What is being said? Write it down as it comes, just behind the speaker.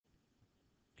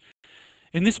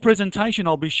In this presentation,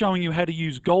 I'll be showing you how to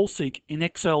use GoalSeek in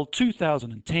Excel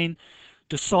 2010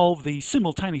 to solve the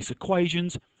simultaneous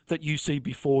equations that you see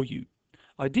before you.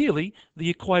 Ideally, the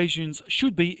equations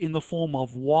should be in the form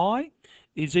of y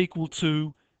is equal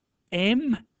to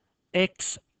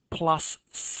mx plus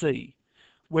c,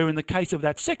 where in the case of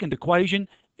that second equation,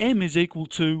 m is equal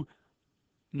to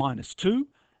minus 2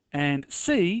 and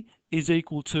c is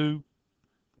equal to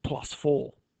plus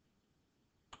 4.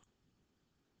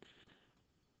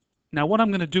 Now what I'm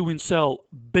going to do in cell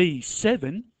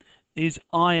B7 is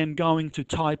I am going to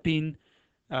type in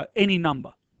any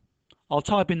number. I'll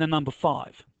type in the number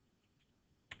 5.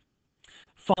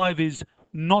 5 is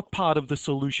not part of the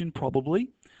solution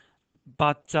probably,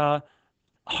 but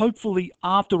hopefully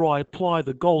after I apply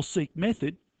the GoalSeek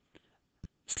method,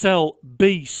 cell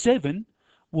B7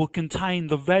 will contain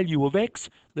the value of x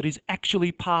that is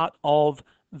actually part of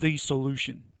the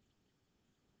solution.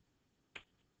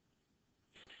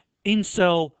 In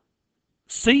cell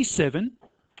C7,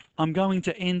 I'm going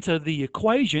to enter the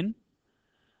equation,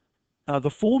 the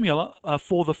formula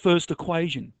for the first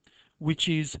equation, which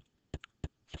is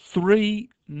 3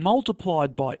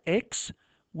 multiplied by x,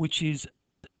 which is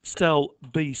cell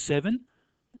B7,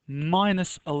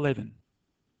 minus 11.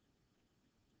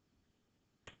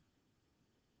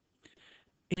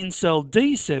 In cell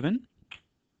D7,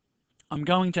 I'm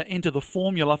going to enter the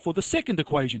formula for the second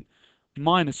equation,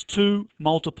 minus 2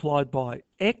 multiplied by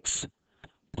x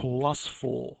plus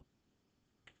 4.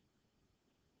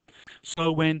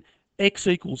 So when x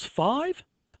equals 5,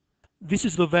 this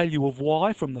is the value of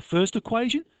y from the first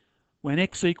equation. When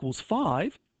x equals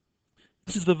 5,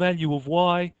 this is the value of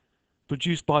y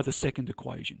produced by the second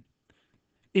equation.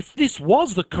 If this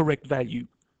was the correct value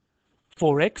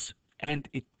for x, and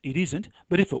it isn't,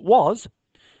 but if it was,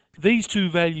 these two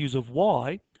values of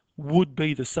y would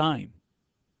be the same.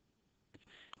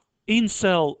 In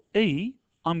cell E,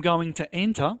 I'm going to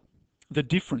enter the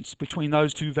difference between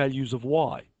those two values of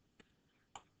y.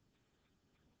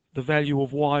 The value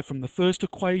of y from the first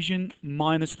equation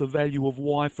minus the value of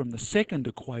y from the second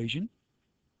equation.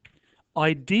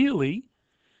 Ideally,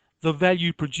 the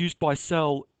value produced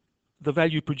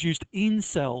in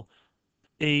cell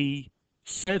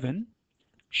E7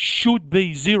 should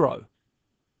be 0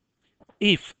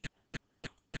 if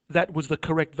that was the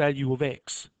correct value of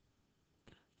x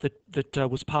that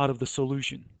was part of the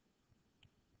solution.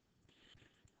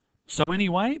 So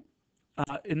anyway,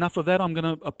 enough of that. I'm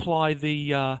going to apply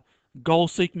the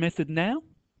GoalSeek method now.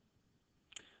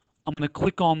 I'm going to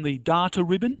click on the data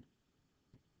ribbon.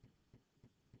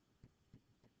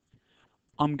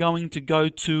 I'm going to go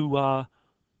to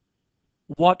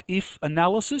what if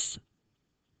analysis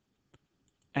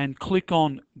and click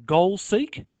on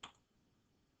GoalSeek.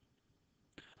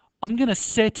 I'm going to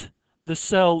set the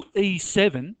cell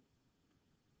E7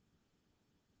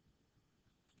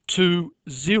 to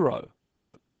 0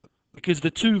 because the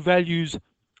two values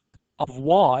of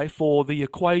y for the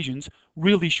equations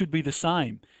really should be the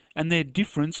same and their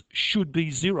difference should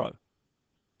be 0.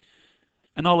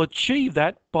 And I'll achieve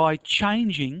that by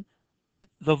changing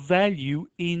the value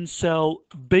in cell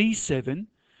B7,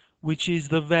 which is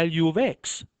the value of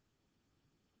x.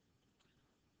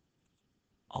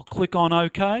 I'll click on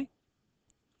OK.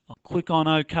 I'll click on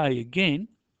OK again.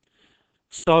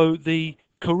 So the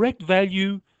correct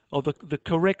value, or the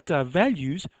correct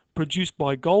values produced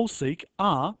by GoalSeek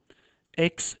are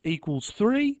x equals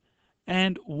 3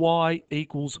 and y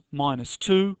equals minus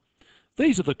 2.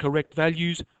 These are the correct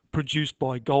values produced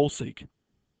by GoalSeek.